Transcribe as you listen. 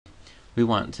we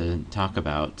want to talk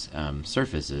about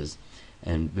surfaces.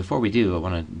 And before we do, I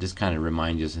want to just kind of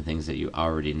remind you of some things that you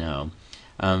already know.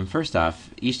 First off,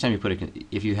 each time you put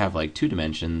if you have like 2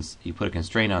 dimensions, you put a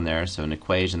constraint on there, so an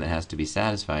equation that has to be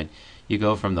satisfied, you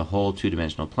go from the whole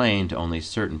 2-dimensional plane to only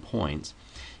certain points.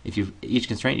 Each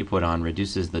constraint you put on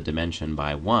reduces the dimension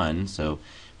by 1, so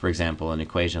for example, an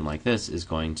equation like this is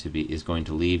going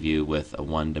to leave you with a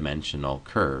 1-dimensional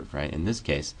curve, right? In this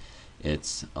case,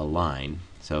 it's a line.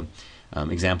 So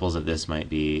examples of this might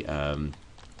be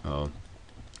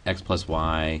x plus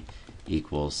y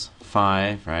equals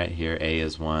 5, right? Here a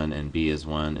is 1 and b is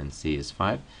 1 and c is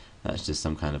 5. That's just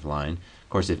some kind of line. Of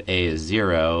course, if a is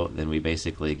 0, then we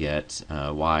basically get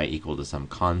y equal to some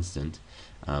constant.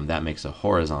 That makes a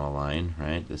horizontal line,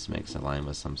 right? This makes a line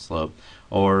with some slope.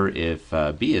 Or if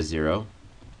b is 0,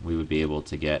 we would be able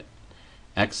to get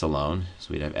x alone.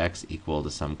 So we'd have x equal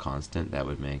to some constant. That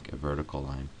would make a vertical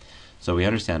line. So we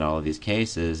understand all of these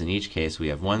cases. In each case, we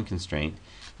have one constraint,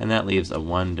 and that leaves a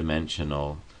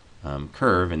 1-dimensional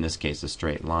curve, in this case a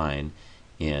straight line,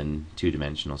 in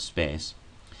 2-dimensional space.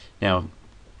 Now,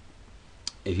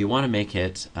 if you want to make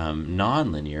it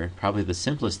nonlinear, probably the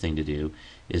simplest thing to do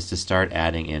is to start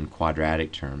adding in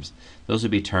quadratic terms. Those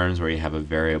would be terms where you have a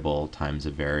variable times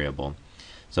a variable.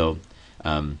 So,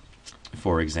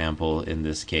 for example, in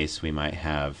this case, we might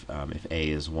have if a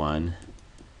is 1,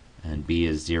 and b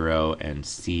is 0, and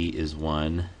c is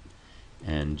 1,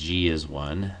 and g is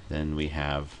 1, then we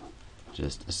have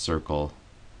just a circle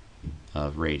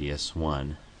of radius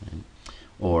 1. Right?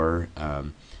 Or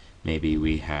maybe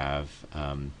we have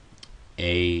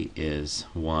a is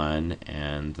 1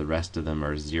 and the rest of them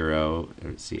are 0.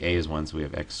 See, a is 1, so we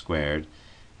have x squared.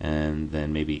 And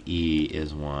then maybe e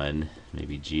is 1,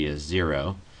 maybe g is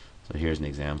 0. So here's an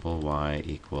example, y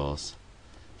equals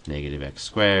negative x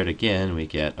squared. Again, we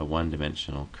get a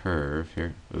 1-dimensional curve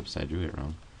here. Oops, I drew it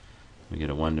wrong. We get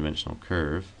a 1-dimensional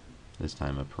curve, this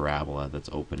time a parabola that's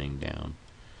opening down.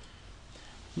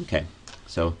 Okay,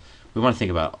 so we want to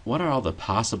think about what are all the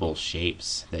possible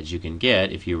shapes that you can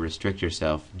get if you restrict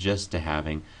yourself just to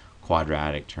having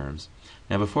quadratic terms.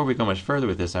 Now, before we go much further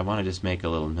with this, I want to just make a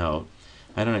little note.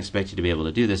 I don't expect you to be able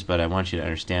to do this, but I want you to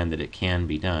understand that it can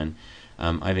be done.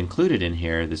 I've included in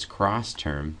here this cross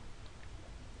term,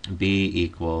 b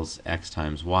equals x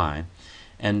times y.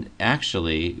 And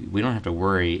actually, we don't have to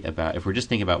worry about, if we're just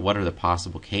thinking about what are the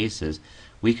possible cases,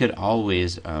 we could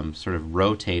always sort of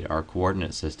rotate our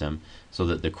coordinate system so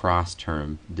that the cross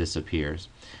term disappears.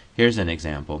 Here's an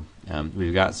example.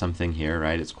 We've got something here,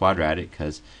 right? It's quadratic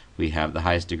because we have the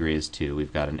highest degree is 2.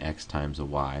 We've got an x times a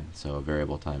y, so a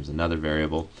variable times another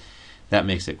variable. That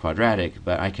makes it quadratic,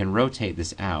 but I can rotate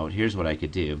this out. Here's what I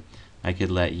could do. I could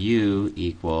let u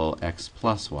equal x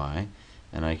plus y,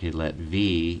 and I could let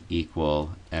v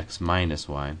equal x minus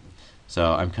y.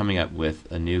 So I'm coming up with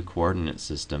a new coordinate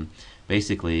system.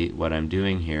 Basically, what I'm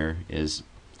doing here is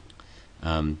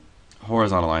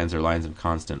horizontal lines are lines of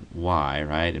constant y,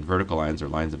 right? And vertical lines are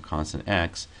lines of constant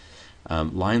x.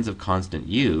 Lines of constant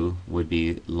u would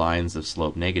be lines of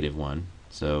slope -1.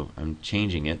 So I'm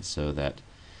changing it so that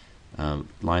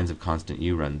lines of constant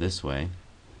u run this way.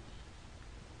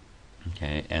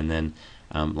 Okay, and then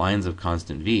lines of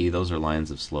constant v, those are lines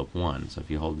of slope 1. So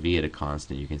if you hold v at a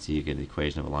constant, you can see you get the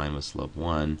equation of a line with slope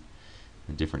 1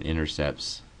 and different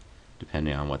intercepts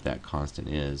depending on what that constant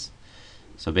is.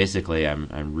 So basically, I'm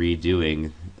going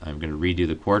to redo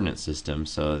the coordinate system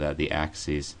so that the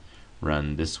axes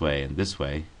run this way and this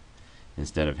way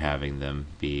instead of having them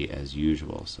be as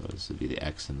usual. So this would be the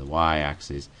x and the y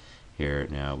axes. Here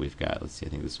now we've got, let's see, I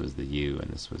think this was the u and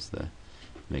this was the,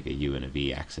 make a u and a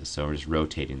v axis. So we're just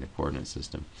rotating the coordinate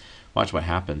system. Watch what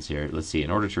happens here. Let's see, in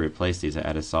order to replace these, I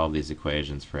had to solve these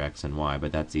equations for x and y,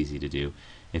 but that's easy to do.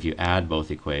 If you add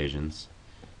both equations,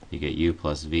 you get u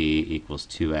plus v equals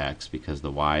 2x because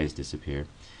the y's disappear.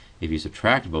 If you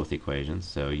subtract both equations,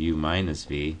 so u minus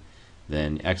v,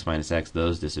 then x minus x,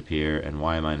 those disappear, and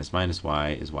y minus minus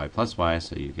y is y plus y,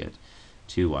 so you get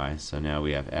 2y. So now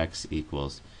we have x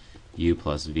equals u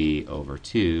plus v over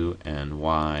 2, and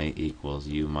y equals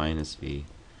u minus v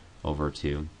over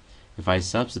 2. If I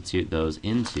substitute those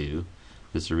into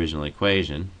this original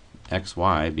equation,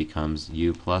 xy becomes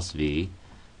u plus v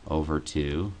over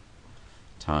 2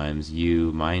 times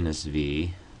u minus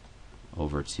v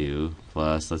over 2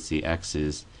 plus, let's see, x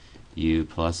is u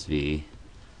plus v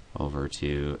over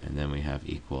 2, and then we have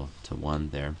equal to 1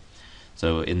 there.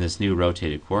 So in this new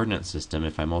rotated coordinate system,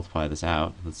 if I multiply this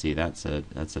out, let's see, that's a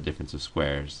difference of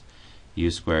squares. U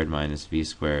squared minus v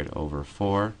squared over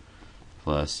 4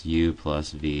 plus u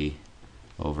plus v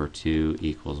over 2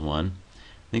 equals 1.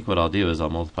 think what I'll do is I'll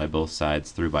multiply both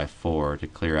sides through by 4 to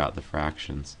clear out the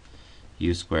fractions.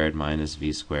 U squared minus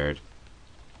V squared.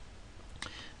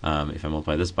 If I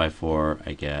multiply this by 4,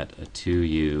 I get a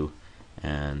 2U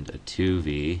and a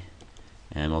 2V,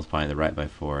 and multiplying the right by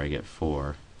 4, I get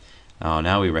 4.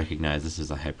 Now we recognize this is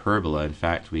a hyperbola. In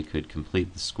fact, we could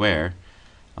complete the square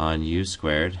on U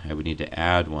squared. I would need to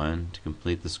add 1 to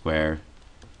complete the square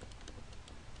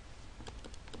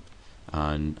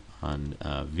on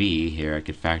V here. I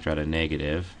could factor out a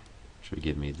negative, which would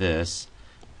give me this.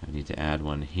 I need to add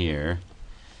 1 here.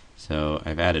 So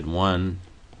I've added 1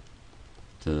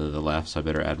 to the left, so I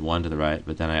better add 1 to the right,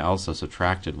 but then I also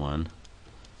subtracted 1,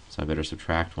 so I better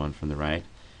subtract 1 from the right,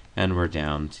 and we're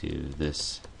down to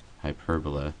this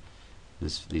hyperbola.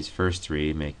 These first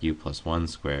 3 make U plus 1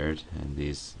 squared, and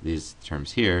these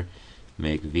terms here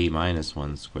make V minus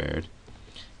 1 squared,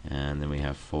 and then we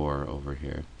have 4 over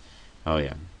here. Oh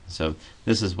yeah, so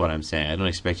this is what I'm saying. I don't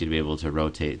expect you to be able to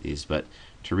rotate these, but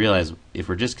to realize if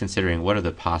we're just considering what are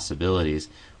the possibilities,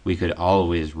 we could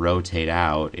always rotate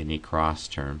out any cross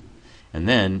term. And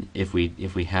then if we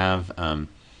have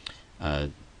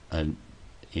as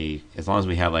long as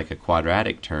we have like a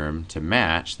quadratic term to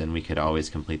match, then we could always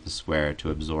complete the square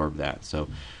to absorb that. So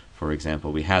for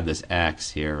example, we had this x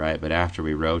here, right? But after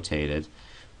we rotated,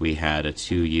 we had a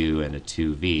 2u and a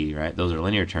 2v, right? Those are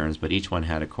linear terms, but each one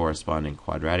had a corresponding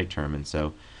quadratic term, and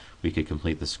so we could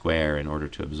complete the square in order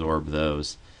to absorb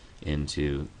those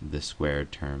into the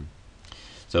squared term.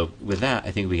 So with that,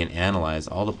 I think we can analyze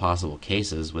all the possible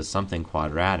cases with something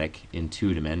quadratic in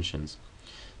 2 dimensions.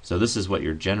 So this is what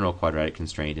your general quadratic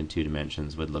constraint in 2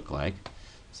 dimensions would look like.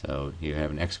 So you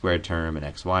have an x squared term, an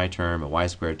xy term, a y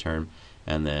squared term,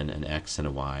 and then an x and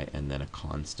a y, and then a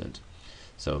constant.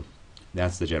 So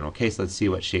that's the general case. Let's see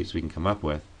what shapes we can come up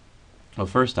with. Well,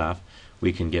 first off,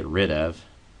 we can get rid of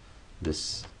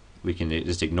this. We can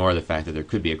just ignore the fact that there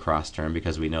could be a cross term,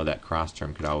 because we know that cross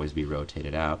term could always be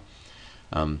rotated out.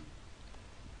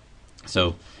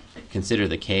 So consider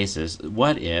the cases.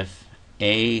 What if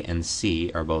A and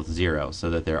C are both 0, so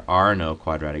that there are no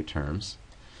quadratic terms?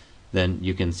 Then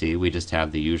you can see we just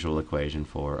have the usual equation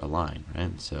for a line,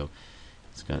 right? So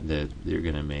you're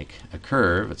going to make a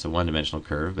curve. It's a one-dimensional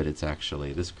curve, but it's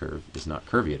actually, this curve is not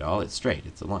curvy at all. It's straight.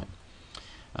 It's a line.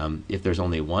 If there's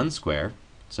only one square,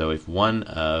 so if one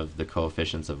of the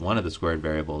coefficients of one of the squared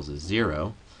variables is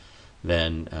 0,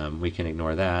 then we can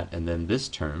ignore that, and then this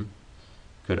term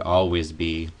could always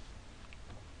be,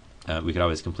 we could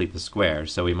always complete the square,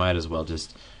 so we might as well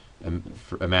just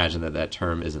imagine that that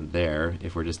term isn't there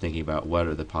if we're just thinking about what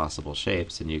are the possible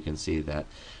shapes, and you can see that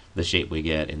the shape we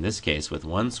get in this case with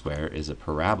one square is a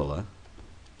parabola.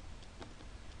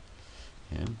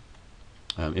 Okay.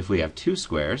 If we have 2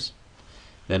 squares,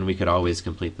 then we could always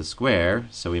complete the square,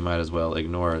 so we might as well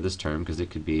ignore this term because it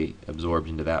could be absorbed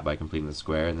into that by completing the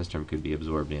square, and this term could be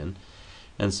absorbed in.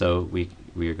 And so we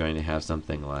are going to have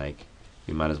something like,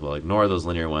 we might as well ignore those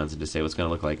linear ones and just say what's going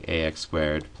to look like ax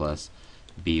squared plus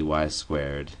by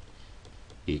squared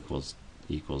equals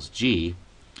g.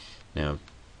 Now,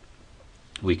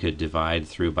 we could divide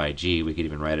through by g. We could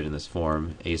even write it in this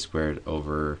form, a squared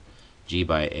over g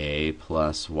by a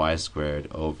plus y squared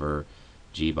over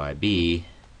g by b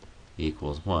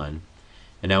equals 1.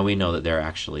 And now we know that there are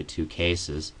actually 2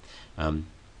 cases.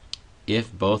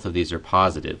 If both of these are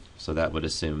positive, so that would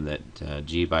assume that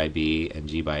g by b and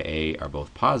g by a are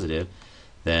both positive,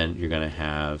 then you're going to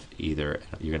have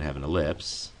an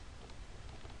ellipse.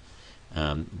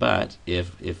 But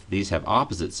if these have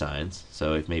opposite signs,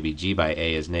 so if maybe g by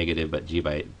a is negative but g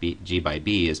by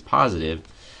b is positive,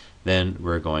 then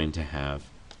we're going to have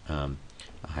a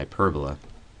hyperbola.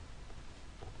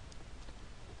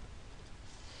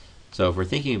 So if we're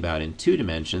thinking about in 2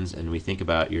 dimensions and we think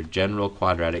about your general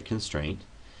quadratic constraint,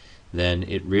 then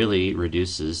it really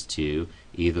reduces to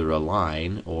either a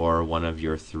line or one of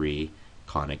your 3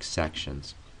 conic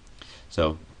sections.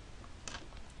 So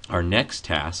our next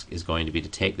task is going to be to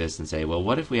take this and say, well,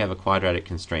 what if we have a quadratic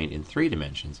constraint in 3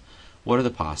 dimensions? What are the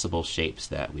possible shapes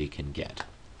that we can get?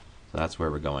 So that's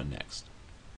where we're going next.